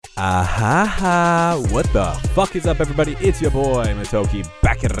Ahaha, what the fuck is up, everybody? It's your boy, Matoki,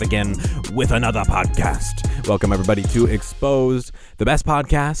 back here again with another podcast. Welcome, everybody, to Exposed, the best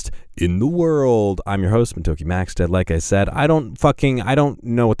podcast in the world. I'm your host, Matoki Maxted. Like I said, I don't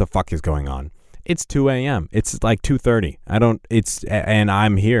know what the fuck is going on. It's 2 a.m. It's like 2:30. And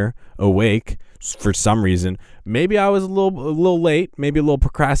I'm here, awake, for some reason. Maybe I was a little late, maybe a little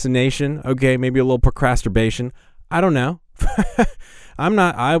procrastination, okay, maybe a little procrastination. I don't know.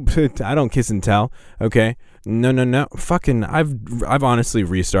 I don't kiss and tell, okay? No. Fucking, I've honestly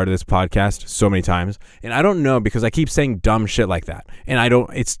restarted this podcast so many times, and I don't know because I keep saying dumb shit like that, and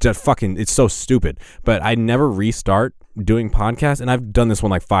it's just fucking, it's so stupid, but I never restart doing podcasts, and I've done this one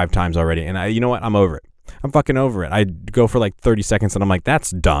like 5 times already, and you know what? I'm over it. I'm fucking over it. I go for like 30 seconds, and I'm like,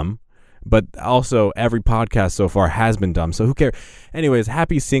 that's dumb. But also, every podcast so far has been dumb, so who cares? Anyways,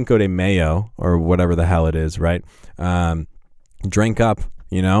 happy Cinco de Mayo, or whatever the hell it is, right? Drink up,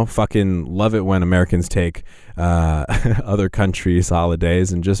 fucking love it when Americans take other countries'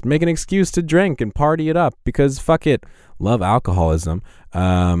 holidays and just make an excuse to drink and party it up, because fuck it, love alcoholism,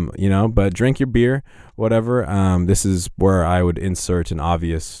 but drink your beer, whatever. This is where I would insert an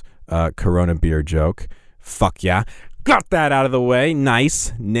obvious Corona beer joke. Fuck yeah. Got that out of the way.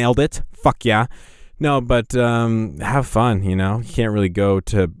 Nice. Nailed it. Fuck yeah. No, but have fun, You can't really go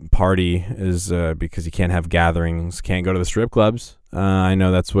to party because you can't have gatherings, can't go to the strip clubs. I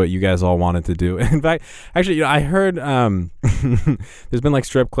know that's what you guys all wanted to do. In fact, actually, I heard there's been like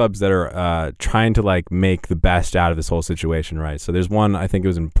strip clubs that are trying to like make the best out of this whole situation, right? So there's one, I think it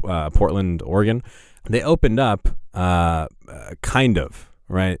was in Portland, Oregon. They opened up kind of,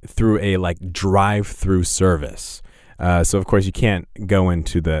 right, through a like drive-through service. So of course you can't go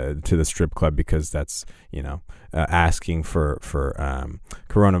into the strip club because that's asking for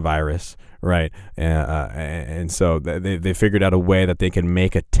coronavirus, right? And so they figured out a way that they can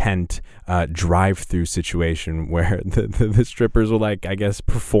make a tent drive-through situation where the strippers will like, I guess,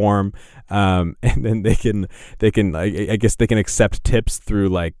 perform, and then they can I guess they can accept tips through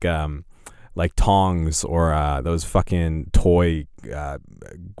like tongs or those fucking toy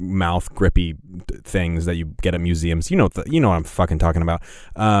mouth grippy things that you get at museums. You know what I'm fucking talking about.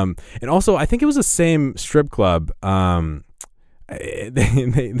 And also, I think it was the same strip club.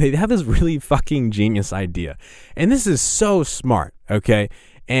 They have this really fucking genius idea, and this is so smart. Okay.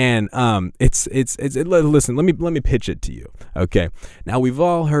 And it's listen, let me pitch it to you. Okay. Now, we've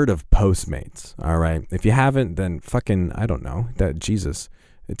all heard of Postmates. All right. If you haven't, then fucking, I don't know, that Jesus.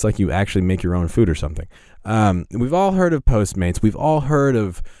 It's like you actually make your own food or something. We've all heard of Postmates. We've all heard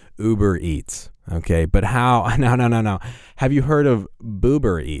of Uber Eats. Okay, but how? No. Have you heard of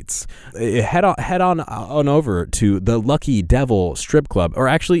Boober Eats? Head on over to the Lucky Devil Strip Club, or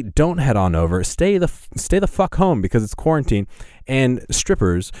actually, don't head on over. Stay the fuck home because it's quarantine, and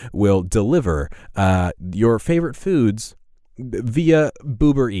strippers will deliver your favorite foods via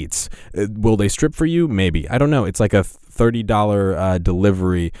Boober Eats. Will they strip for you? Maybe. I don't know. It's like a $30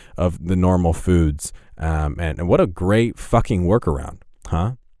 delivery of the normal foods. And what a great fucking workaround,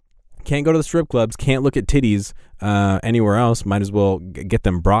 huh? Can't go to the strip clubs, can't look at titties anywhere else. Might as well get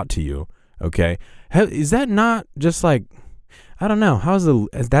them brought to you, okay? Is that not just like, I don't know.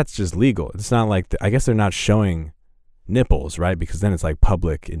 That's just legal. It's not like, I guess they're not showing nipples, right? Because then it's like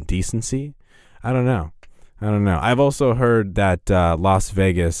public indecency. I don't know. I've also heard that Las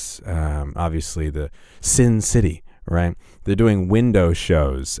Vegas, obviously the Sin City, right? They're doing window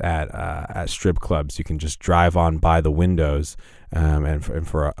shows at strip clubs. You can just drive on by the windows, and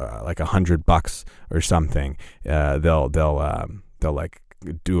for like $100 or something, they'll like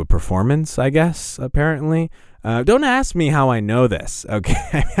do a performance, I guess. Apparently, don't ask me how I know this.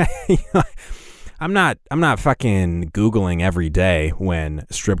 Okay. I'm not fucking Googling every day when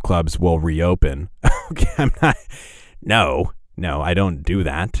strip clubs will reopen. Okay, I'm not. No, I don't do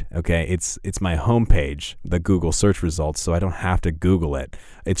that. Okay, it's my homepage, the Google search results, so I don't have to Google it.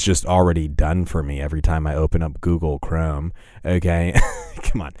 It's just already done for me every time I open up Google Chrome. Okay,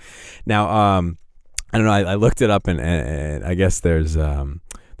 come on. Now, I don't know. I looked it up, and I guess there's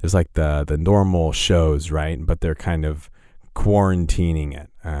like the normal shows, right? But they're kind of quarantining it.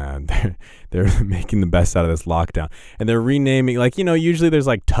 They're making the best out of this lockdown, and they're renaming, like, usually there's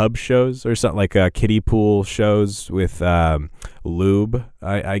like tub shows or something, like kiddie pool shows with lube,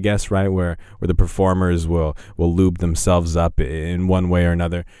 I guess, right, where the performers will lube themselves up in one way or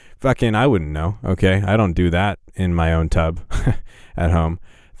another. Fucking, I wouldn't know. Okay, I don't do that in my own tub at home,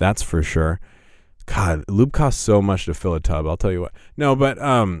 that's for sure. God, lube costs so much to fill a tub, I'll tell you what. No, but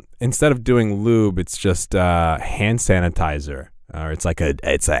instead of doing lube, it's just hand sanitizer. or it's a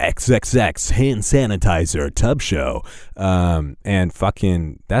XXX hand sanitizer tub show. And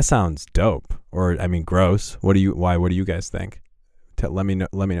fucking that sounds dope. Or I mean, gross. What do you guys think? Let me know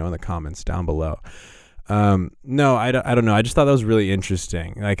in the comments down below. No, I don't know. I just thought that was really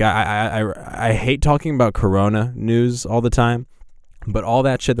interesting. Like I hate talking about Corona news all the time, but all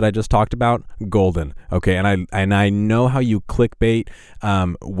that shit that I just talked about, golden. Okay. And I know how you clickbait,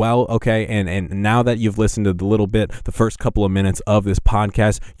 well, okay. And now that you've listened to the first couple of minutes of this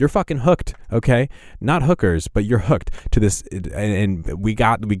podcast, you're fucking hooked. Okay. Not hookers, but you're hooked to this. And we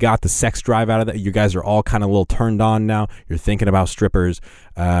got the sex drive out of that. You guys are all kind of a little turned on now. You're thinking about strippers.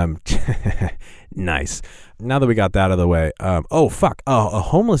 Nice. Now that we got that out of the way, a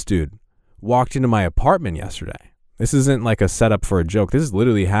homeless dude walked into my apartment yesterday. This isn't like a setup for a joke. This has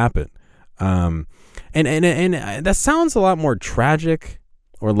literally happened. And that sounds a lot more tragic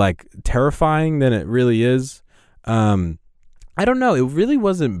or like terrifying than it really is. I don't know. It really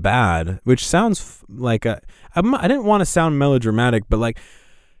wasn't bad, which sounds like I didn't want to sound melodramatic, but like,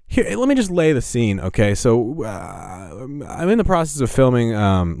 here, let me just lay the scene, okay? So I'm in the process of filming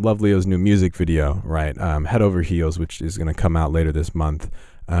Love Leo's new music video, right? Head Over Heels, which is going to come out later this month.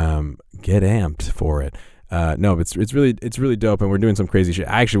 Get amped for it. No, it's really dope, and we're doing some crazy shit.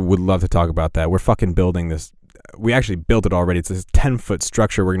 I actually would love to talk about that. We're fucking building this. We actually built it already. It's this 10-foot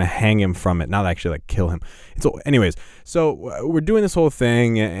structure. We're gonna hang him from it, not actually like kill him. Anyways, so we're doing this whole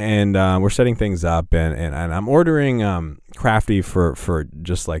thing, and we're setting things up, and I'm ordering Crafty for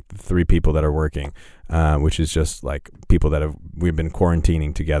just like 3 people that are working, which is just like people that we've been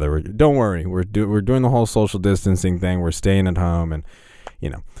quarantining together. Don't worry, we're doing the whole social distancing thing. We're staying at home, and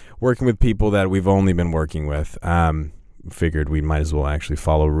working with people that we've only been working with. Figured we might as well actually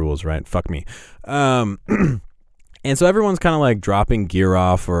follow rules, right? Fuck me. And so everyone's kind of like dropping gear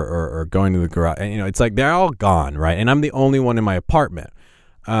off or going to the garage. And, it's like they're all gone, right? And I'm the only one in my apartment.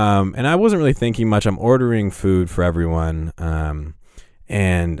 And I wasn't really thinking much. I'm ordering food for everyone.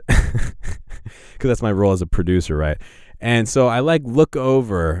 And because that's my role as a producer, right? And so I like look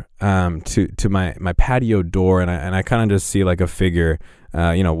over to my patio door, and I kind of just see like a figure,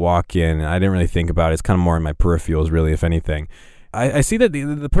 walk in. And I didn't really think about it. It's kind of more in my peripherals, really, if anything. I see that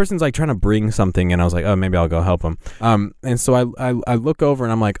the person's like trying to bring something, and I was like, oh, maybe I'll go help him. And so I look over,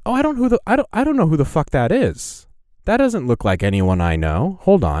 and I'm like, oh, I don't know who the fuck that is. That doesn't look like anyone I know.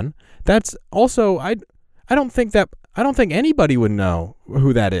 Hold on. That's also I don't think anybody would know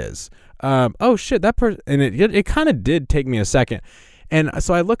who that is. Oh shit, that person. And it kind of did take me a second, and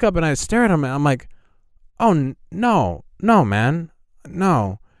so I look up and I stare at him, and I'm like, oh no, man,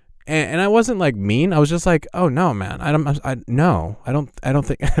 no. And I wasn't like mean. I was just like, oh no, man, I don't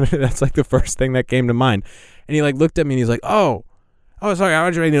think that's like the first thing that came to mind. And he like looked at me and he's like, oh, sorry, how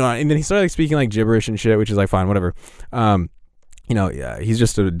much do I know? And then he started like speaking like gibberish and shit, which is like fine, whatever. Yeah, he's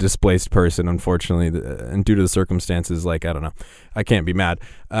just a displaced person, unfortunately, and due to the circumstances, like, I don't know, I can't be mad.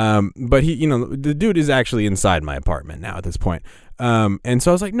 But he, the dude is actually inside my apartment now at this point. And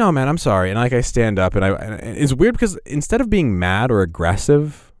so I was like, no, man, I'm sorry. And like, I stand up, and it's weird because instead of being mad or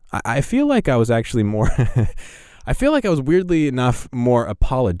aggressive, I feel like I was actually more, I feel like I was weirdly enough more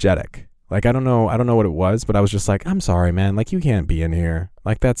apologetic. Like, I don't know what it was, but I was just like, I'm sorry, man. Like, you can't be in here.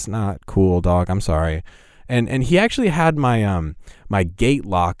 Like, that's not cool, dog. I'm sorry. And he actually had my my gate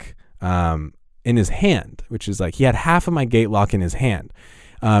lock in his hand, which is like he had half of my gate lock in his hand.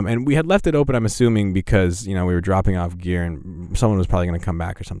 And we had left it open, I'm assuming, because, we were dropping off gear and someone was probably going to come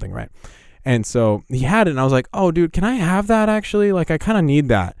back or something, right? And so he had it, and I was like, oh, dude, can I have that actually? Like, I kind of need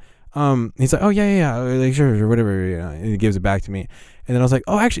that. He's like, oh, yeah, like, sure, whatever. And he gives it back to me. And then I was like,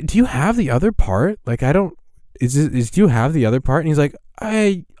 oh, actually, do you have the other part? Like, do you have the other part? And he's like,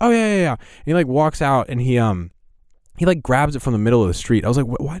 hey, oh, yeah. And he like walks out, and he like grabs it from the middle of the street. I was like,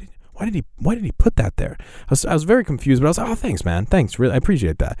 why did he put that there? I was very confused, but I was like, oh, thanks, man. Thanks. Really, I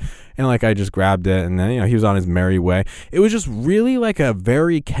appreciate that. And like, I just grabbed it, and then, he was on his merry way. It was just really like a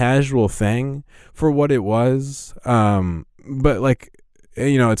very casual thing for what it was. But like,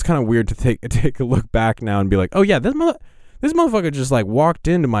 it's kind of weird to take a look back now and be like, oh yeah, this motherfucker just like walked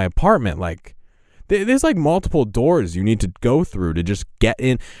into my apartment. Like, there's like multiple doors you need to go through to just get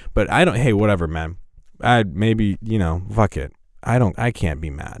in. But hey, whatever, man. Fuck it. I can't be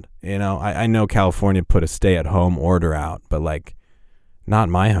mad. I know California put a stay-at-home order out, but like, not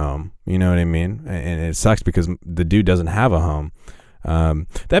my home. You know what I mean? And it sucks because the dude doesn't have a home.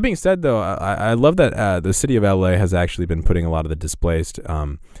 That being said, though, I love that the city of LA has actually been putting a lot of the displaced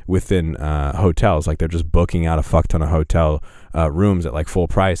within hotels. Like, they're just booking out a fuck ton of hotel rooms at like full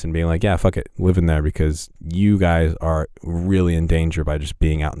price and being like, yeah, fuck it, live in there because you guys are really in danger by just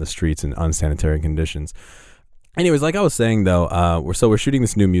being out in the streets in unsanitary conditions. Anyways, like I was saying though, we're shooting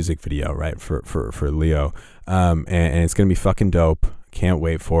this new music video, right, for Leo, and it's gonna be fucking dope. Can't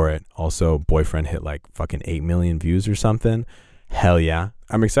wait for it. Also, Boyfriend hit like fucking 8 million views or something. Hell yeah.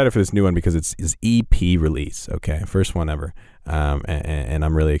 I'm excited for this new one because it's his EP release. Okay, first one ever. And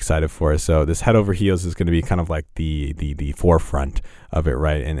I'm really excited for it. So this Head Over Heels is going to be kind of like the forefront of it,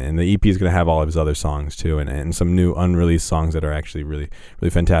 right? And the EP is going to have all of his other songs too, and some new unreleased songs that are actually really,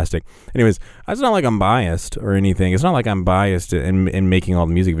 really fantastic. Anyways, it's not like I'm biased or anything. It's not like I'm biased in making all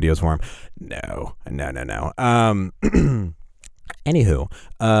the music videos for him. No. Anywho,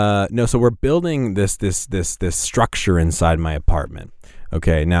 no. So we're building this structure inside my apartment.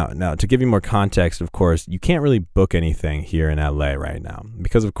 Okay, now to give you more context, of course, you can't really book anything here in LA right now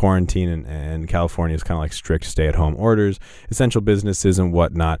because of quarantine and California's kind of like strict stay-at-home orders, essential businesses and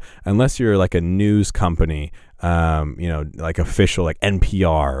whatnot. Unless you're like a news company, like official like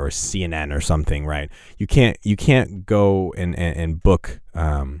NPR or CNN or something, right? You can't go and book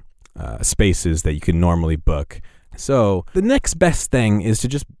spaces that you can normally book. So the next best thing is to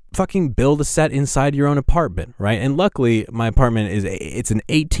just fucking build a set inside your own apartment, right? And luckily, my apartment it's an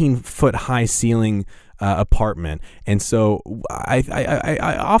 18-foot high ceiling apartment, and so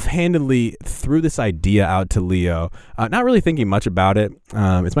I offhandedly threw this idea out to Leo, not really thinking much about it.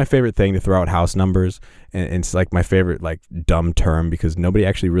 It's my favorite thing to throw out house numbers, and it's like my favorite like dumb term because nobody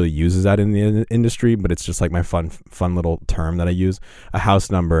actually really uses that in the industry, but it's just like my fun little term that I use. A house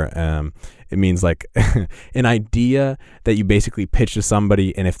number. It means like an idea that you basically pitch to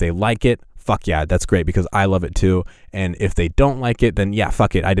somebody, and if they like it, fuck yeah, that's great because I love it too. And if they don't like it, then yeah,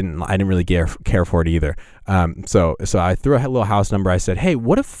 fuck it, I didn't really care for it either. So I threw a little house number. I said, hey,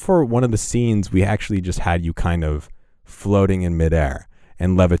 what if for one of the scenes we actually just had you kind of floating in midair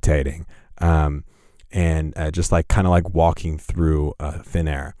and levitating, and just like kind of like walking through thin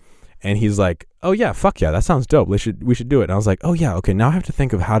air. And he's like, oh yeah, fuck yeah, that sounds dope. We should do it. And I was like, oh yeah, okay, now I have to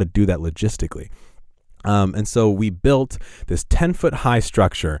think of how to do that logistically. And so we built this 10-foot high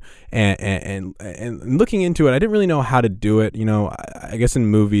structure, and looking into it, I didn't really know how to do it. I guess in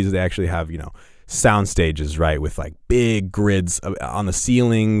movies they actually have, sound stages, right, with like big grids on the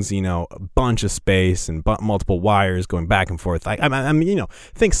ceilings, a bunch of space and multiple wires going back and forth. Like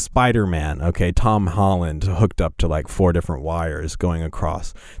think Spider-Man, okay, Tom Holland hooked up to like 4 different wires going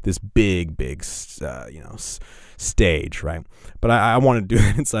across this big stage, right? But I wanted to do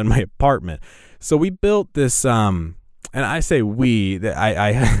it inside my apartment. So we built this, and I say we,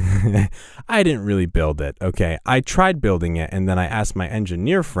 I I didn't really build it, okay? I tried building it, and then I asked my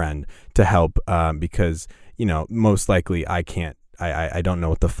engineer friend to help because, most likely I can't, I don't know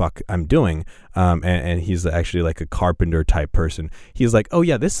what the fuck I'm doing, and he's actually like a carpenter type person. He's like, oh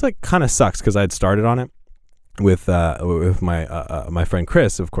yeah, this like kind of sucks because I had started on it with my friend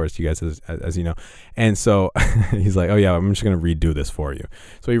Chris, of course, you guys as you know, and so he's like, oh yeah, I'm just gonna redo this for you.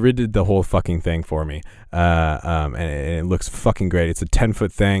 So he redid the whole fucking thing for me, and it looks fucking great. It's a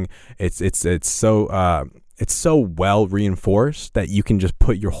 10-foot thing. It's so well reinforced that you can just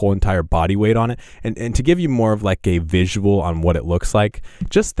put your whole entire body weight on it. And to give you more of like a visual on what it looks like,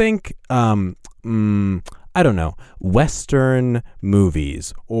 just think I don't know, Western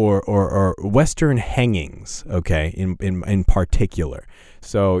movies or Western hangings, okay, in particular.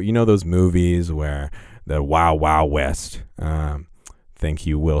 So, those movies where the Wild Wild West, thank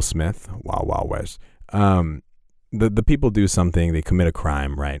you, Will Smith, Wild Wild West, the people do something, they commit a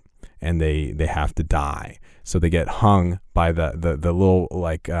crime, right, and they have to die. So they get hung by the little,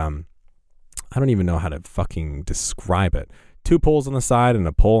 like, I don't even know how to fucking describe it. 2 poles on the side and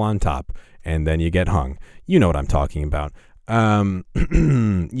a pole on top, and then you get hung. You know what I'm talking about.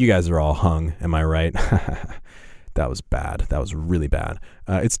 You guys are all hung, am I right? That was bad. That was really bad.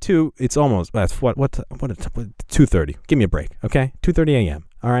 It's almost, that's what 2:30. Give me a break, okay? 2:30 a.m.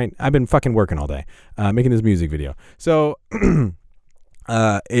 All right? I've been fucking working all day, making this music video. So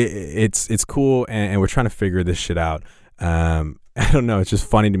it's cool, and we're trying to figure this shit out. I don't know. It's just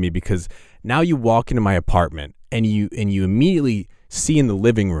funny to me because now you walk into my apartment and you immediately see in the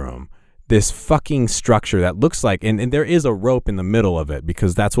living room this fucking structure that looks like, and there is a rope in the middle of it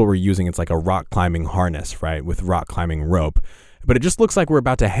because that's what we're using. It's like a rock climbing harness, right, with rock climbing rope. But it just looks like we're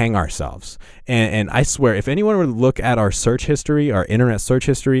about to hang ourselves. And I swear, if anyone were to look at our search history, our internet search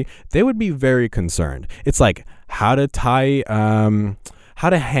history, they would be very concerned. It's like how to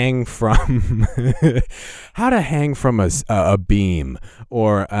hang from a beam,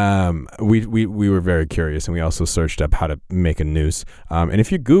 or we were very curious, and we also searched up how to make a noose, and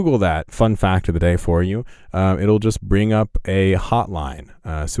if you Google that, fun fact of the day for you, it'll just bring up a hotline,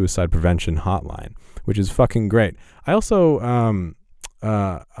 suicide prevention hotline, which is fucking great. I also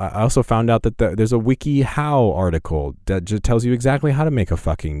I also found out that there's a WikiHow article that just tells you exactly how to make a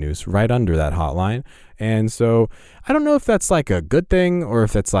fucking noose right under that hotline. And so I don't know if that's like a good thing or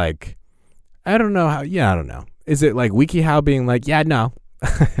if it's like, I don't know how. Yeah, I don't know. Is it like WikiHow being like, yeah, no,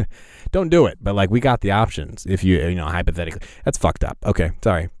 don't do it. But like, we got the options if you know, hypothetically. That's fucked up. Okay,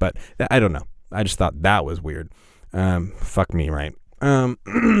 sorry. But I don't know. I just thought that was weird. Fuck me, right?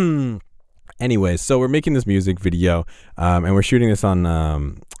 Anyways, so we're making this music video, and we're shooting this on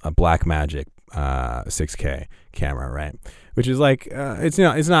a Blackmagic 6K camera, right? Which is like, it's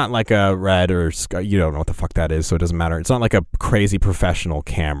not like a Red or you don't know what the fuck that is, so it doesn't matter. It's not like a crazy professional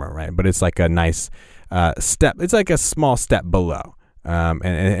camera, right? But it's like a nice step. It's like a small step below.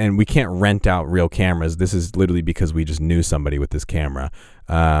 And we can't rent out real cameras. This is literally because we just knew somebody with this camera.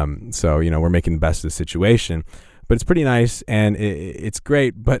 So, you know, we're making the best of the situation. But it's pretty nice and it's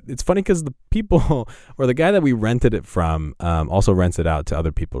great. But it's funny because the people or the guy that we rented it from also rents it out to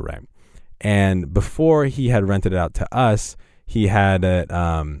other people, right? And before he had rented it out to us, he had it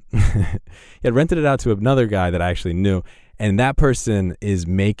he had rented it out to another guy that I actually knew. And that person is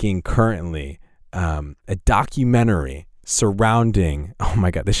making currently a documentary surrounding, oh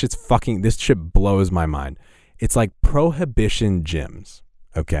my God, this shit blows my mind. It's like prohibition gyms.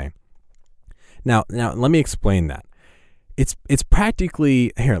 Okay. Now let me explain that. It's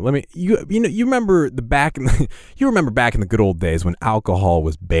practically here. You remember back in the good old days when alcohol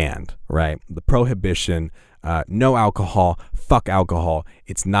was banned, right? The prohibition, no alcohol, fuck alcohol.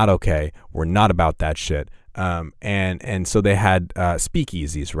 It's not okay. We're not about that shit. And so they had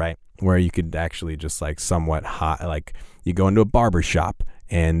speakeasies, right? Where you could actually just like somewhat hot, like you go into a barber shop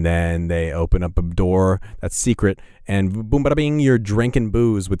and then they open up a door that's secret and boom, bada bing, you're drinking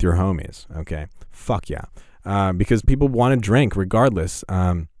booze with your homies. Okay. Fuck yeah. Because people want to drink regardless.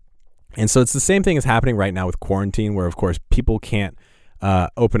 And so it's the same thing as happening right now with quarantine, where of course people can't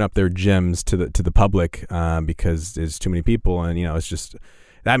open up their gyms to the public because there's too many people, and you know, it's just,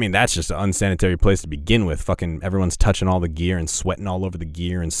 I mean, that's just an unsanitary place to begin with. Fucking everyone's touching all the gear and sweating all over the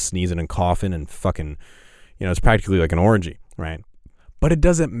gear and sneezing and coughing and fucking, you know, it's practically like an orgy, right? But it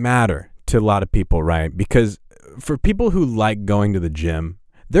doesn't matter to a lot of people, right? Because for people who like going to the gym,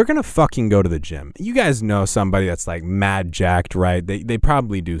 they're going to fucking go to the gym. You guys know somebody that's like mad jacked, right? They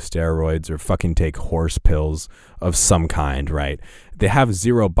probably do steroids or fucking take horse pills of some kind, right? They have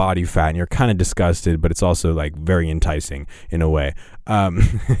zero body fat and you're kind of disgusted, but it's also like very enticing in a way.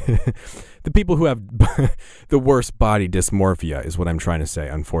 The people who have the worst body dysmorphia is what I'm trying to say,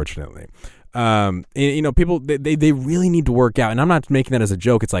 unfortunately. You know, people, they really need to work out. And I'm not making that as a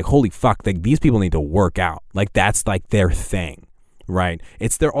joke. It's like, holy fuck, these people need to work out. Like that's like their thing. Right.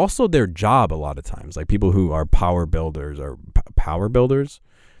 It's also their job a lot of times. Like people who are power builders or power builders,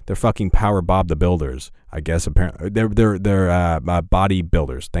 they're fucking Power Bob the Builders, I guess. Apparently they're body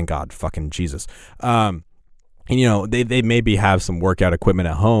builders. Thank God. Fucking Jesus. And you know, they maybe have some workout equipment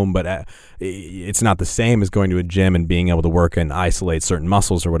at home, but it's not the same as going to a gym and being able to work and isolate certain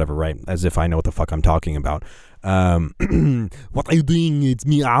muscles or whatever, right? As if I know what the fuck I'm talking about. What are you doing? It's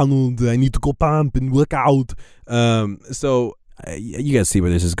me, Arnold. I need to go pump and work out. So you guys see where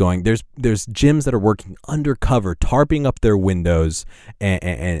this is going. There's gyms that are working undercover, tarping up their windows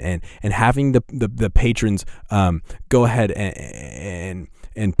and having the patrons go ahead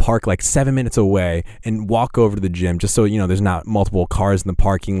and park like 7 minutes away and walk over to the gym just so, you know, there's not multiple cars in the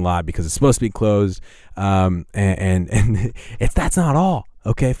parking lot because it's supposed to be closed. And that's not all.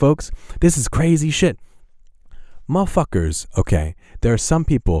 Okay, folks, this is crazy shit. Motherfuckers, okay, there are some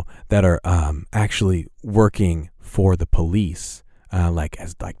people that are actually working for the police, like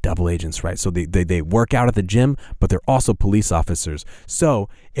as like double agents, right? So they work out at the gym, but they're also police officers. So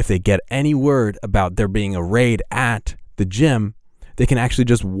if they get any word about there being a raid at the gym, they can actually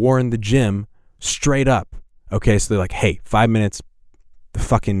just warn the gym straight up. Okay, so they're like, hey, 5 minutes, the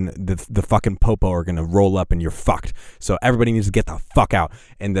fucking popo are gonna roll up and you're fucked. So everybody needs to get the fuck out.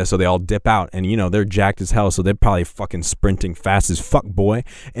 And so they all dip out, and you know they're jacked as hell, so they're probably fucking sprinting fast as fuck, boy,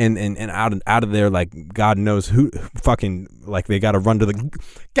 and out of there like God knows who fucking, like they gotta run to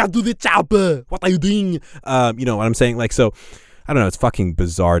the chopper. What are you doing? You know what I'm saying? Like, so I don't know. It's fucking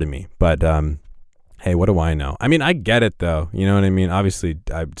bizarre to me, but hey, what do I know? I mean, I get it though. You know what I mean? Obviously,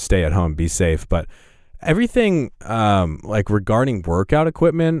 I stay at home, be safe, but everything like regarding workout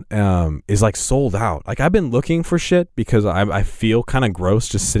equipment is like sold out. Like I've been looking for shit because I feel kind of gross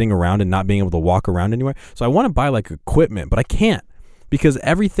just sitting around and not being able to walk around anywhere. So I want to buy like equipment, but I can't because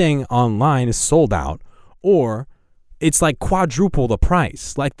everything online is sold out or it's like quadruple the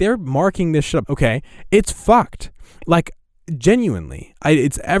price. Like they're marking this shit up. Okay, it's fucked. Like genuinely,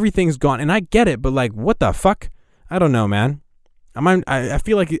 it's everything's gone, and I get it, but like what the fuck? I don't know, man. I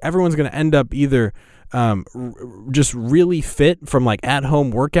feel like everyone's going to end up either just really fit from like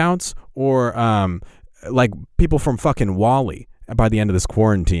at-home workouts or like people from fucking Wall-E by the end of this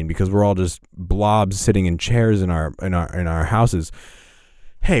quarantine, because we're all just blobs sitting in chairs in our houses.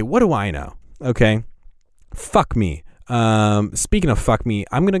 Hey, what do I know? Okay, fuck me. Speaking of fuck me,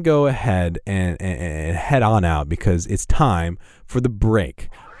 I'm gonna go ahead and head on out because it's time for the break.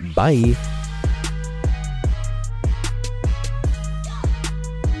 Bye.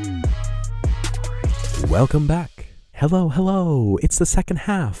 Welcome back. Hello. It's the second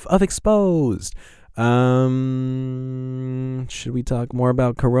half of Exposed. Should we talk more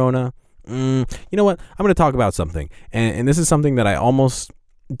about Corona? You know what? I'm going to talk about something. And this is something that I almost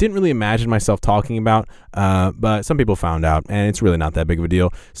didn't really imagine myself talking about, but some people found out, and it's really not that big of a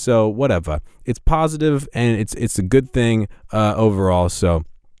deal. So whatever. It's positive, and it's a good thing overall, so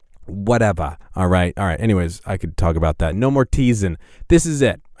whatever. All right. Anyways, I could talk about that. No more teasing. This is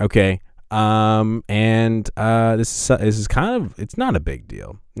it, okay? This is kind of, it's not a big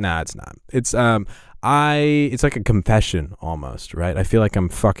deal. Nah, it's not. It's like a confession almost, right? I feel like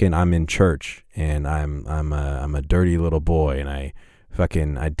I'm in church, and I'm a dirty little boy, and I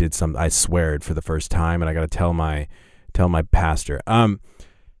sweared for the first time, and I got to tell my pastor.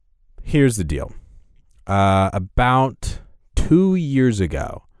 Here's the deal. About 2 years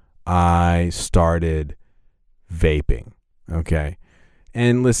ago, I started vaping. Okay.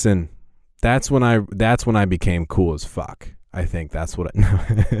 And listen, that's when I became cool as fuck. I think that's what I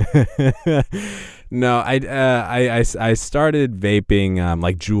I started vaping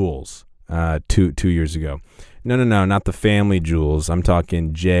like Juuls 2 years ago. No, not the family Juuls. I'm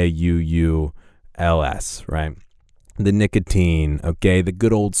talking JUULS, right? The nicotine, okay, the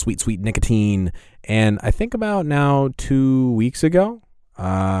good old sweet nicotine. And I think about now 2 weeks ago,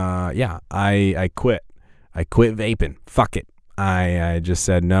 I quit. I quit vaping. Fuck it. I just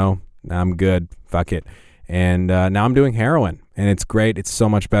said no. I'm good. Fuck it. And now I'm doing heroin, and it's great. It's so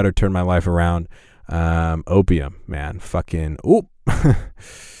much better. Turned my life around. Opium, man. Fucking oop.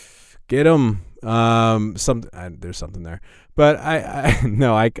 Get them. There's something there, but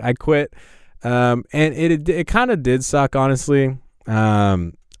I quit. And it kind of did suck, honestly.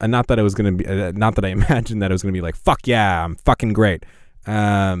 And not that it was gonna be. Not that I imagined that it was gonna be like, fuck yeah, I'm fucking great.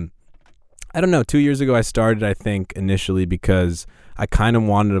 I don't know. 2 years ago, I started, I think, initially because I kind of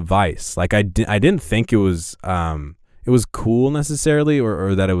wanted a vice. Like I didn't think it was cool necessarily,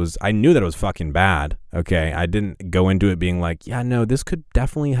 or that it was. I knew that it was fucking bad. Okay, I didn't go into it being like, yeah, no, this could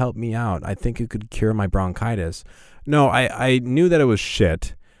definitely help me out. I think it could cure my bronchitis. No, I knew that it was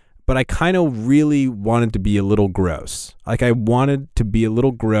shit, but I kind of really wanted to be a little gross. Like I wanted to be a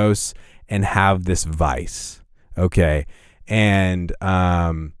little gross and have this vice. Okay, and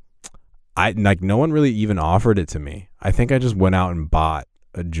no one really even offered it to me. I think I just went out and bought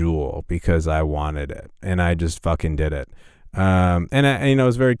a Juul because I wanted it, and I just fucking did it. And it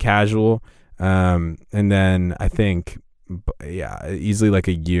was very casual. And then I think, easily like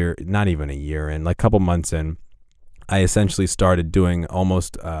a year, not even a year in, like a couple months in, I essentially started doing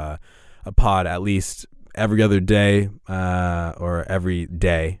almost a pod at least every other day, or every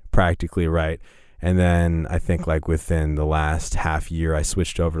day practically, right? And then I think like within the last half year, I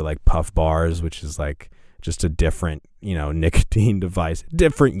switched over to like Puff Bars, which is like just a different, nicotine device,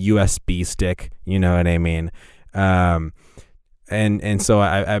 different USB stick, you know what I mean? And so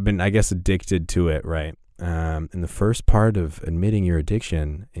I've been, I guess, addicted to it, right? And the first part of admitting your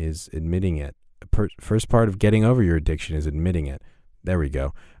addiction is admitting it. First part of getting over your addiction is admitting it. There we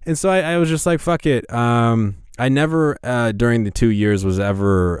go. And so I was just like, fuck it. I never, during the 2 years was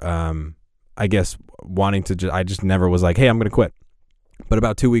ever, I guess wanting to I just never was like, hey, I'm going to quit. But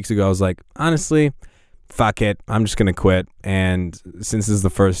about 2 weeks ago, I was like, honestly, fuck it. I'm just going to quit. And since this is the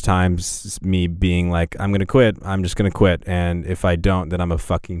first time me being like, I'm going to quit, I'm just going to quit. And if I don't, then I'm a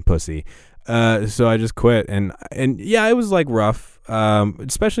fucking pussy. So I just quit. And yeah, it was like rough.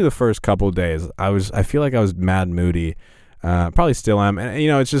 Especially the first couple of days. I feel like I was mad moody. Probably still am. And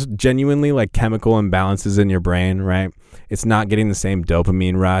it's just genuinely like chemical imbalances in your brain, right? It's not getting the same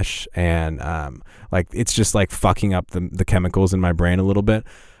dopamine rush, and like it's just like fucking up the chemicals in my brain a little bit.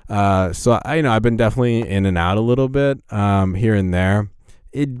 So I've been definitely in and out a little bit, here and there.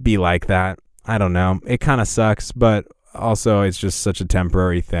 It'd be like that. I don't know. It kind of sucks, but also it's just such a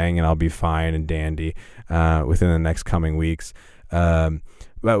temporary thing, and I'll be fine and dandy within the next coming weeks. But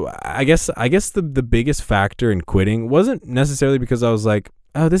I guess the biggest factor in quitting wasn't necessarily because I was like,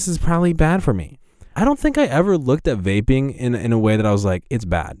 oh, this is probably bad for me. I don't think I ever looked at vaping in a way that I was like, it's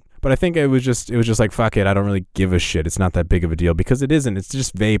bad. But I think it was just like, fuck it, I don't really give a shit. It's not that big of a deal, because it isn't. It's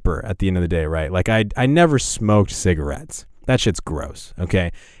just vapor at the end of the day, right? Like I never smoked cigarettes. That shit's gross,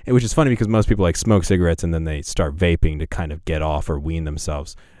 okay? And which is funny because most people like smoke cigarettes and then they start vaping to kind of get off or wean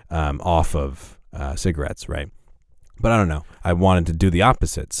themselves off of cigarettes, right? But I don't know. I wanted to do the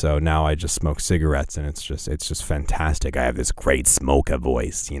opposite, so now I just smoke cigarettes, and it's just fantastic. I have this great smoker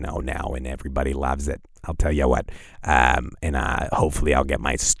voice, now, and everybody loves it. I'll tell you what. And hopefully I'll get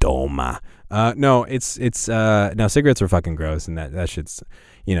my stoma. No, no, cigarettes are fucking gross, and that shit's,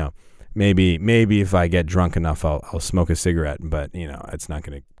 maybe if I get drunk enough, I'll smoke a cigarette, but it's not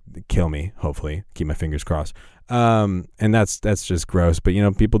gonna kill me. Hopefully, keep my fingers crossed. And that's just gross. But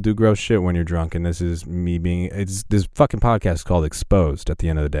people do gross shit when you're drunk, and this is me this fucking podcast is called Exposed at the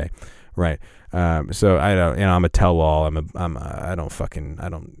end of the day, right? So I don't, I'm a tell-all. I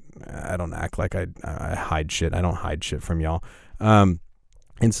don't act like I hide shit. I don't hide shit from y'all. And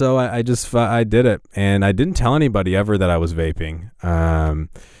so I did it, and I didn't tell anybody ever that I was vaping.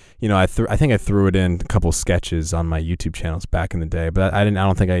 I think I threw it in a couple sketches on my YouTube channels back in the day, but I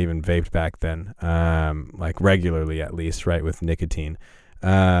don't think I even vaped back then, like regularly at least, right, with nicotine.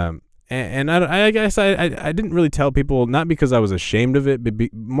 And I guess I didn't really tell people, not because I was ashamed of it, but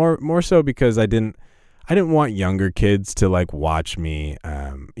more so because I didn't want younger kids to like watch me,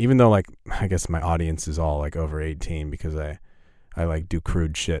 even though like I guess my audience is all like over 18 because I like do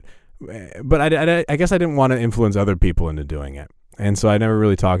crude shit, but I guess I didn't want to influence other people into doing it. And so I never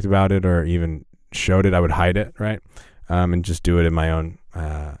really talked about it or even showed it. I would hide it, right? And just do it in my own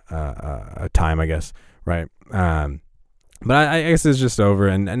time, I guess, right? But I guess it's just over.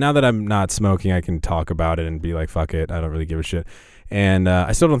 And now that I'm not smoking, I can talk about it and be like, fuck it. I don't really give a shit. And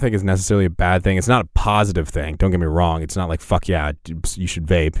I still don't think it's necessarily a bad thing. It's not a positive thing. Don't get me wrong. It's not like, fuck yeah, you should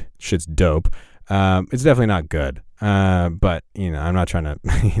vape. Shit's dope. It's definitely not good. But, I'm not trying to,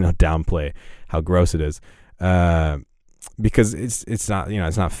 downplay how gross it is. Because it's not,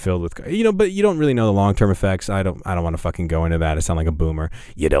 it's not filled with, but you don't really know the long-term effects. I don't want to fucking go into that. I sound like a boomer.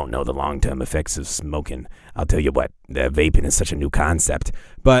 You don't know the long-term effects of smoking. I'll tell you what, the vaping is such a new concept.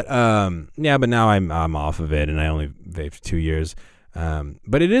 But, but now I'm off of it, and I only vaped 2 years.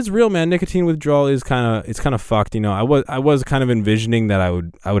 But it is real, man. Nicotine withdrawal is kind of fucked. I was kind of envisioning that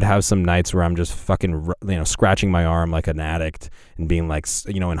I would have some nights where I'm just fucking, scratching my arm like an addict and being like,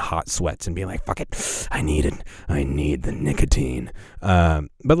 in hot sweats and being like, fuck it, I need the nicotine. But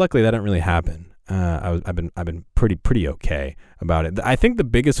luckily that didn't really happen. I've been pretty okay about it. I think the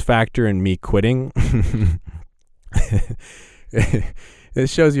biggest factor in me quitting, it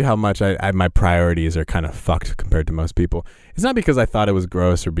shows you how much my priorities are kind of fucked compared to most people. It's not because I thought it was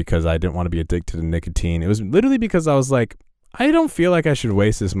gross or because I didn't want to be addicted to nicotine. It was literally because I was like, I don't feel like I should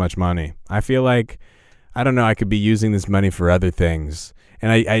waste this much money. I feel like, I don't know, I could be using this money for other things.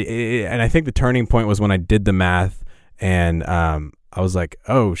 And I think the turning point was when I did the math and I was like,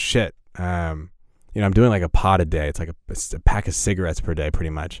 oh shit, I'm doing like a pot a day. It's like a pack of cigarettes per day pretty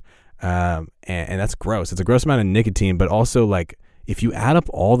much. And that's gross. It's a gross amount of nicotine, but also like, if you add up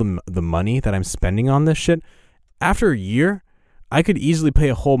all the money that I'm spending on this shit, after a year, I could easily pay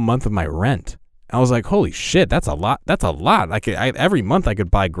a whole month of my rent. I was like, holy shit, that's a lot. That's a lot. Every month I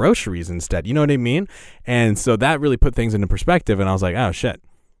could buy groceries instead. You know what I mean? And so that really put things into perspective. And I was like, oh shit,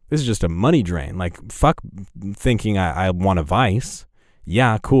 this is just a money drain. Like, fuck thinking I want a vice.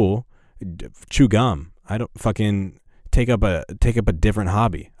 Yeah, cool. Chew gum. I don't fucking take up a different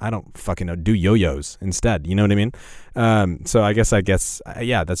hobby. I don't fucking do yo-yos instead. You know what I mean? So I guess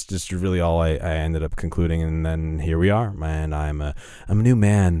that's just really all I ended up concluding. And then here we are, man. I'm a new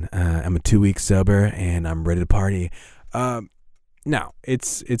man. I'm a 2 weeks sober and I'm ready to party. No,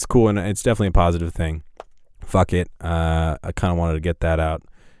 it's cool. And it's definitely a positive thing. Fuck it. I kind of wanted to get that out.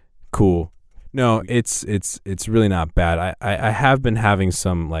 Cool. No, it's really not bad. I have been having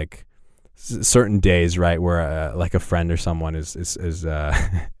some like certain days, right, where like a friend or someone is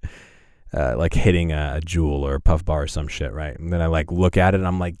like hitting a Juul or a Puff Bar or some shit, right? And then I like look at it and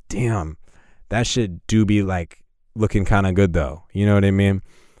I'm like, damn, that shit do be like looking kind of good though. You know what I mean?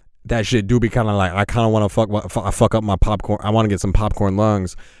 That shit do be kind of like, I kind of want to fuck up my popcorn. I want to get some popcorn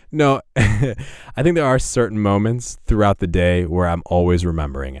lungs. No, I think there are certain moments throughout the day where I'm always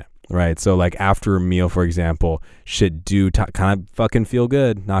remembering it. Right. So like after a meal, for example, shit do kind of fucking feel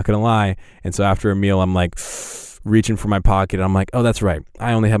good. Not going to lie. And so after a meal, I'm like reaching for my pocket. I'm like, oh, that's right.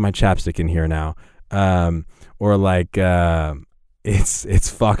 I only have my chapstick in here now. Or like it's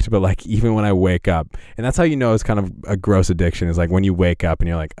fucked. But like even when I wake up, and that's how you know it's kind of a gross addiction, is like when you wake up and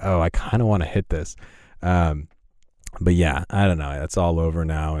you're like, oh, I kind of want to hit this. But yeah, I don't know. That's all over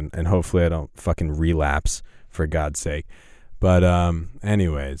now. And hopefully I don't fucking relapse, for God's sake. But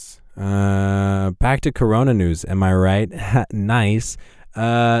anyways, back to Corona news. Am I right? Nice.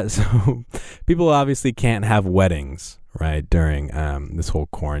 So people obviously can't have weddings, right, during this whole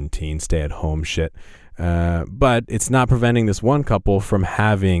quarantine, stay at home shit. But it's not preventing this one couple from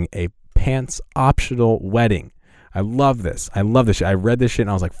having a pants optional wedding. I love this. I love this shit. I read this shit and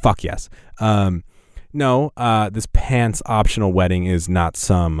I was like, fuck yes. No, this pants optional wedding is not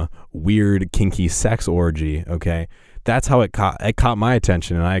some weird kinky sex orgy. Okay. That's how it caught my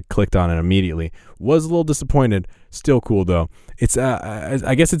attention, and I clicked on it immediately. Was a little disappointed. Still cool though. It's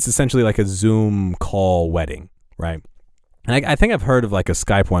I guess it's essentially like a Zoom call wedding, right? And I think I've heard of like a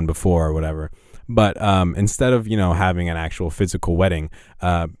Skype one before or whatever. But instead of having an actual physical wedding,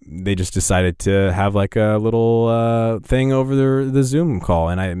 they just decided to have like a little thing over the Zoom call,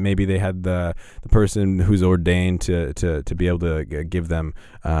 and maybe they had the person who's ordained to be able to give them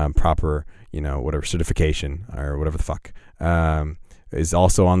proper whatever certification or whatever the fuck is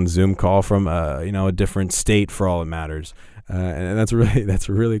also on the Zoom call from a different state for all it matters, and that's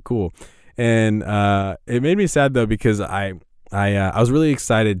really cool. And it made me sad though because I was really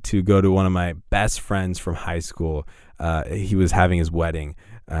excited to go to one of my best friends from high school. He was having his wedding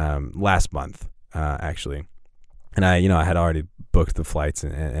last month, actually, and I had already booked the flights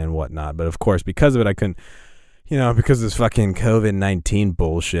and whatnot. But of course, because of it, I couldn't. Because of this fucking COVID-19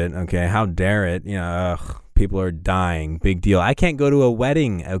 bullshit. Okay, how dare it? People are dying. Big deal. I can't go to a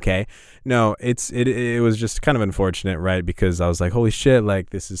wedding. Okay, no, it was just kind of unfortunate, right? Because I was like, holy shit,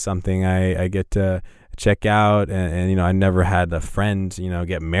 like this is something I get to check out, and I never had a friend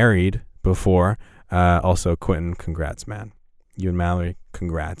get married before. Also, Quentin, congrats, man. You and Mallory,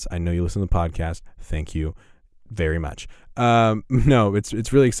 congrats. I know you listen to the podcast. Thank you very much. No,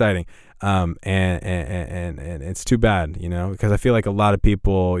 it's really exciting. And it's too bad, because I feel like a lot of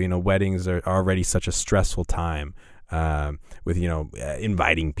people, weddings are already such a stressful time, with,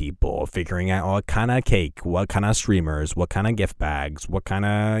 inviting people, figuring out what kind of cake, what kind of streamers, what kind of gift bags, what kind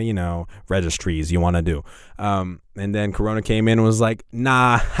of, registries you want to do. And then Corona came in and was like,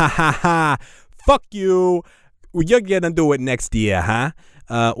 nah, ha, ha, ha, fuck you. You're going to do it next year,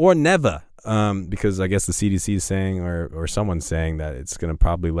 huh? Or never. Because I guess the CDC is saying, or someone's saying that it's going to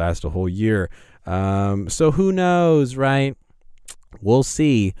probably last a whole year. So who knows, right? We'll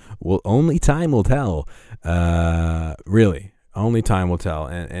see. Only time will tell. Really, only time will tell.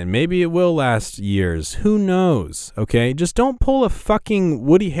 And maybe it will last years. Who knows? Okay, just don't pull a fucking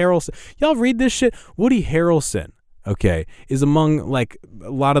Woody Harrelson. Y'all read this shit? Woody Harrelson, okay, is among like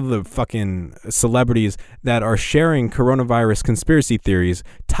a lot of the fucking celebrities that are sharing coronavirus conspiracy theories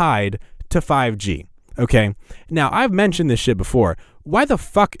tied to 5G. Okay, now I've mentioned this shit before. Why the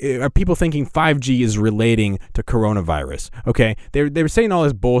fuck are people thinking 5G is relating to coronavirus? Okay, they were saying all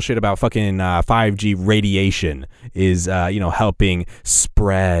this bullshit about fucking 5G radiation is helping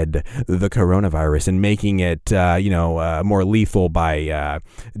spread the coronavirus and making it more lethal by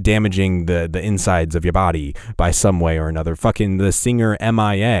damaging the insides of your body by some way or another. Fucking the singer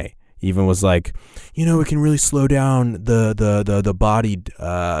MIA even was like, it can really slow down the body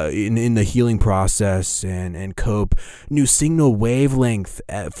in the healing process and cope. New signal wavelength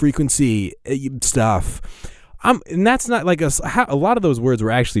frequency stuff. And that's not like a lot of those words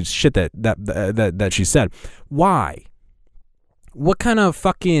were actually shit that she said. Why? What kind of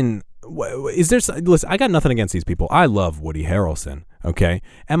fucking is there? Listen, I got nothing against these people. I love Woody Harrelson. Okay,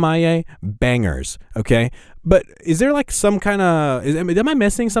 MIA bangers. Okay, but is there like some kind of? Am I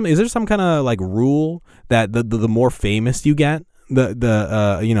missing something? Is there some kind of like rule that the more famous you get,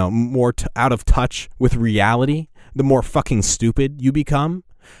 the more out of touch with reality, the more fucking stupid you become?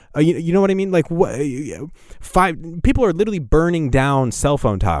 You know what I mean? Like people are literally burning down cell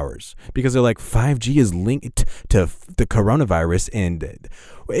phone towers because they're like 5G is linked to the coronavirus, and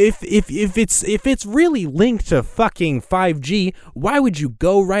if it's really linked to fucking 5G, why would you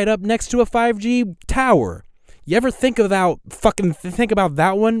go right up next to a 5G tower? You ever think about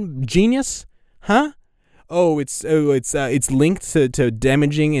that one, genius? Huh? It's linked to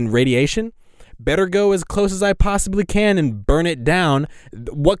damaging and radiation. Better go as close as I possibly can and burn it down.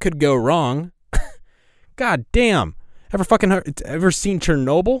 What could go wrong? God damn. Ever seen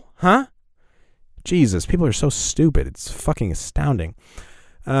Chernobyl? Huh? Jesus, people are so stupid. It's fucking astounding.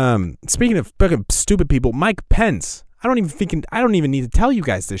 Speaking of stupid people, Mike Pence. I don't even need to tell you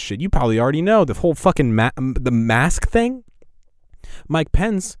guys this shit. You probably already know the whole fucking the mask thing. Mike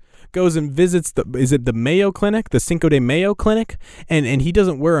Pence goes and visits the Mayo Clinic, the Cinco de Mayo Clinic, and he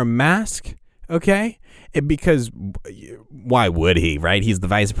doesn't wear a mask. Okay, because why would he? Right? He's the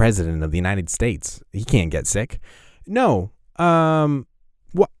vice president of the United States. He can't get sick. No.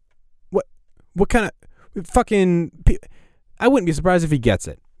 What kind of fucking? I wouldn't be surprised if he gets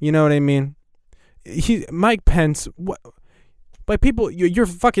it. You know what I mean? Mike Pence. Like people,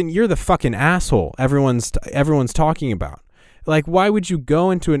 you're the fucking asshole. Everyone's talking about. Like, why would you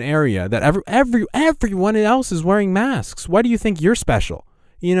go into an area that everyone else is wearing masks? Why do you think you're special?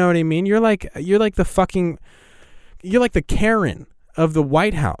 You know what I mean? You're like the Karen of the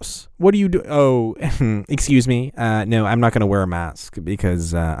White House. What do you do? Oh, excuse me. No, I'm not going to wear a mask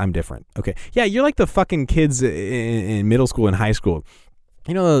because I'm different. Okay. Yeah, you're like the fucking kids in middle school and high school.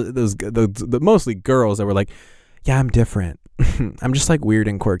 You know, the mostly girls that were like, yeah, I'm different. I'm just like weird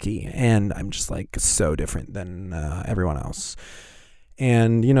and quirky, and I'm just like so different than everyone else.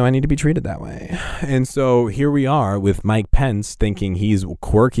 And, you know, I need to be treated that way. And so here we are with Mike Pence thinking he's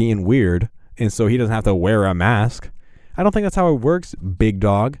quirky and weird, and so he doesn't have to wear a mask. I don't think that's how it works, big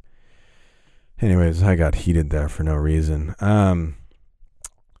dog. Anyways, I got heated there for no reason.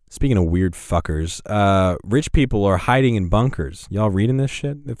 Speaking of weird fuckers, rich people are hiding in bunkers. Y'all reading this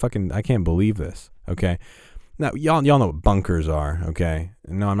shit? I can't believe this. Okay. Now, y'all know what bunkers are, okay?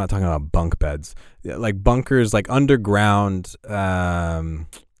 No, I'm not talking about bunk beds. Like bunkers, like underground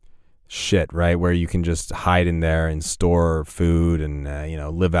shit, right? Where you can just hide in there and store food and,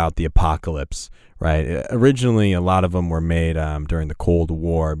 live out the apocalypse, right? Originally, a lot of them were made during the Cold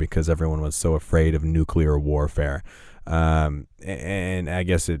War because everyone was so afraid of nuclear warfare. And I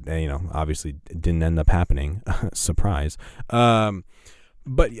guess it, obviously didn't end up happening. Surprise.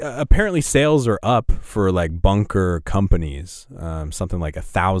 But apparently sales are up for like bunker companies, something like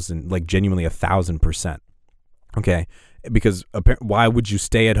 1,000, like genuinely 1,000%. Okay, because why would you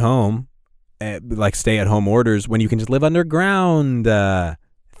stay at home, like stay at home orders when you can just live underground?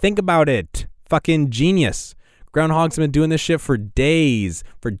 Think about it, fucking genius. Groundhogs have been doing this shit for days,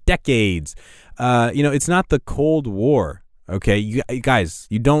 for decades. It's not the Cold War. Okay, you guys,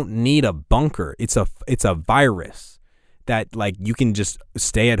 you don't need a bunker. It's a virus that like you can just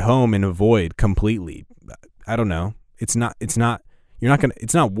stay at home and avoid completely. I don't know. It's not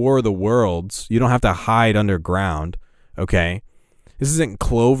War of the Worlds. You don't have to hide underground. Okay. This isn't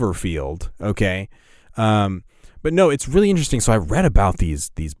Cloverfield. Okay. But no, it's really interesting. So I read about these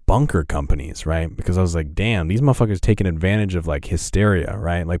bunker companies, right? Because I was like, damn, these motherfuckers taking advantage of like hysteria,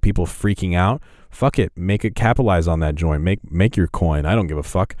 right? Like people freaking out. Fuck it, make it, capitalize on that joint. Make your coin. I don't give a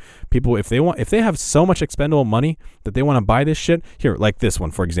fuck. People, if they have so much expendable money that they want to buy this shit, here, like this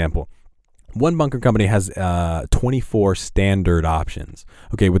one, for example. One bunker company has 24 standard options.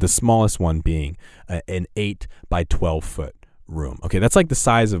 Okay, with the smallest one being an 8 by 12 foot room. Okay, that's like the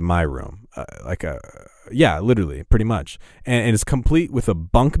size of my room. Literally, pretty much. And it's complete with a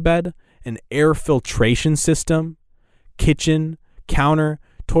bunk bed, an air filtration system, kitchen, counter,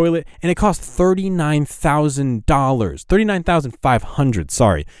 toilet, and it costs $39,000. $39,500.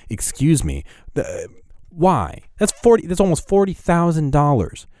 Sorry, excuse me. Why? That's almost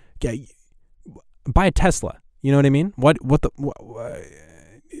 $40,000. Yeah, buy a Tesla. You know what I mean? What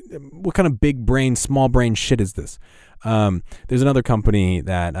kind of big brain, small brain shit is this? There's another company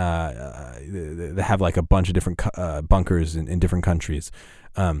that they have like a bunch of different bunkers in different countries.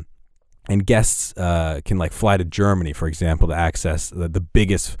 And guests can like fly to Germany, for example, to access the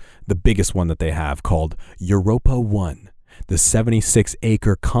biggest one that they have called Europa One, the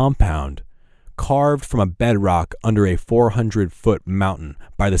 76-acre compound carved from a bedrock under a 400-foot mountain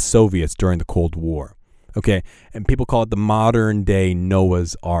by the Soviets during the Cold War. Okay, and people call it the modern day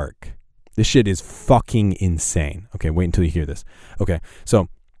Noah's Ark. This shit is fucking insane. Okay, wait until you hear this. Okay, so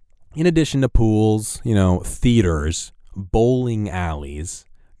in addition to pools, theaters, bowling alleys,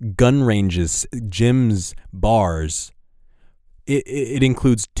 gun ranges, gyms, bars, it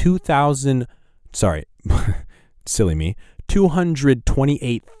includes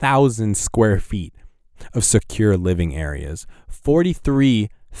 228,000 square feet of secure living areas,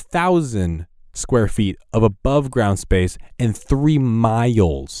 43,000 square feet of above ground space, and 3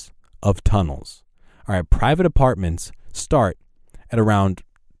 miles of tunnels. All right, private apartments start at around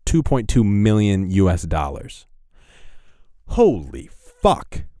 $2.2 million US. Holy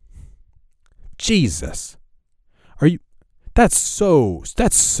fuck. Jesus. That's so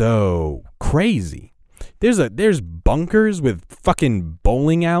crazy. There's bunkers with fucking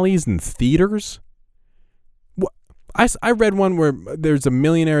bowling alleys and theaters. I read one where there's a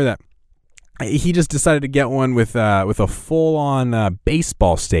millionaire that he just decided to get one with a full-on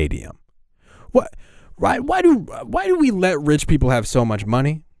baseball stadium. What? Right? Why do we let rich people have so much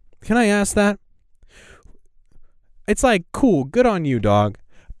money? Can I ask that? It's like, cool, good on you, dog.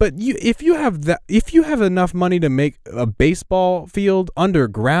 But if you have enough money to make a baseball field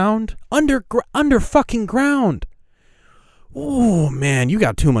underground, under fucking ground. Oh man, you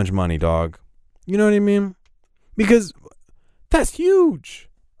got too much money, dog. You know what I mean? Because that's huge.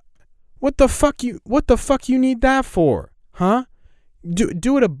 What the fuck you need that for? Huh?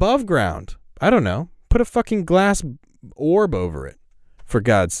 Do it above ground. I don't know. Put a fucking glass orb over it, for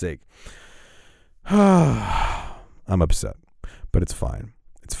God's sake. I'm upset, but it's fine.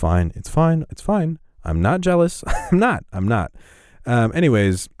 It's fine. It's fine. It's fine. I'm not jealous. I'm not.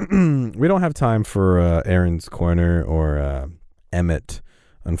 Anyways, we don't have time for Aaron's Corner or Emmett,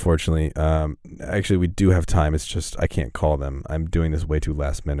 unfortunately. Actually, we do have time. It's just I can't call them. I'm doing this way too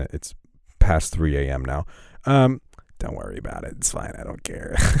last minute. It's past 3 a.m. now. Don't worry about it. It's fine. I don't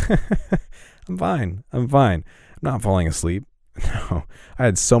care. I'm fine. I'm not falling asleep. No, I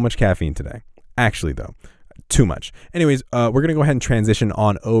had so much caffeine today. Actually, though, too much. Anyways, we're going to go ahead and transition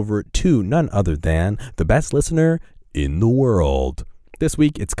on over to none other than the best listener in the world. This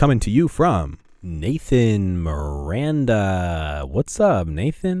week, it's coming to you from Nathan Miranda. What's up,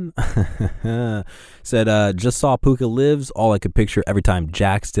 Nathan? Said, just saw Puka Lives. All I could picture every time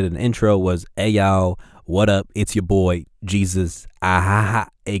Jax did an intro was, "Hey, y'all, what up? It's your boy, Jesus,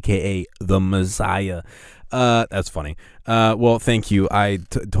 a.k.a. the Messiah." That's funny. Well, thank you. I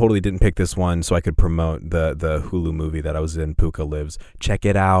totally didn't pick this one so I could promote the Hulu movie that I was in, Puka Lives. Check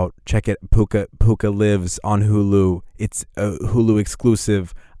it out. Puka Lives on Hulu. It's a Hulu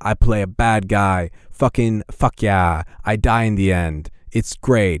exclusive. I play a bad guy. Fuck yeah. I die in the end. It's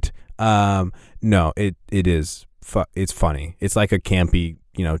great. No, it is. It's funny. It's like a campy,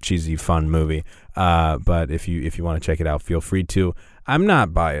 cheesy, fun movie. But if you want to check it out, feel free to. I'm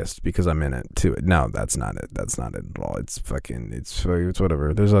not biased because I'm in it too. No, that's not it. That's not it at all. It's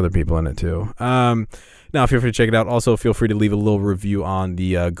whatever. There's other people in it too. Now feel free to check it out. Also, feel free to leave a little review on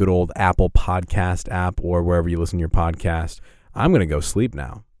the good old Apple Podcast app or wherever you listen to your podcast. I'm gonna go sleep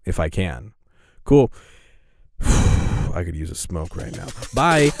now if I can. Cool. I could use a smoke right now.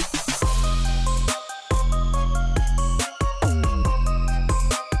 Bye.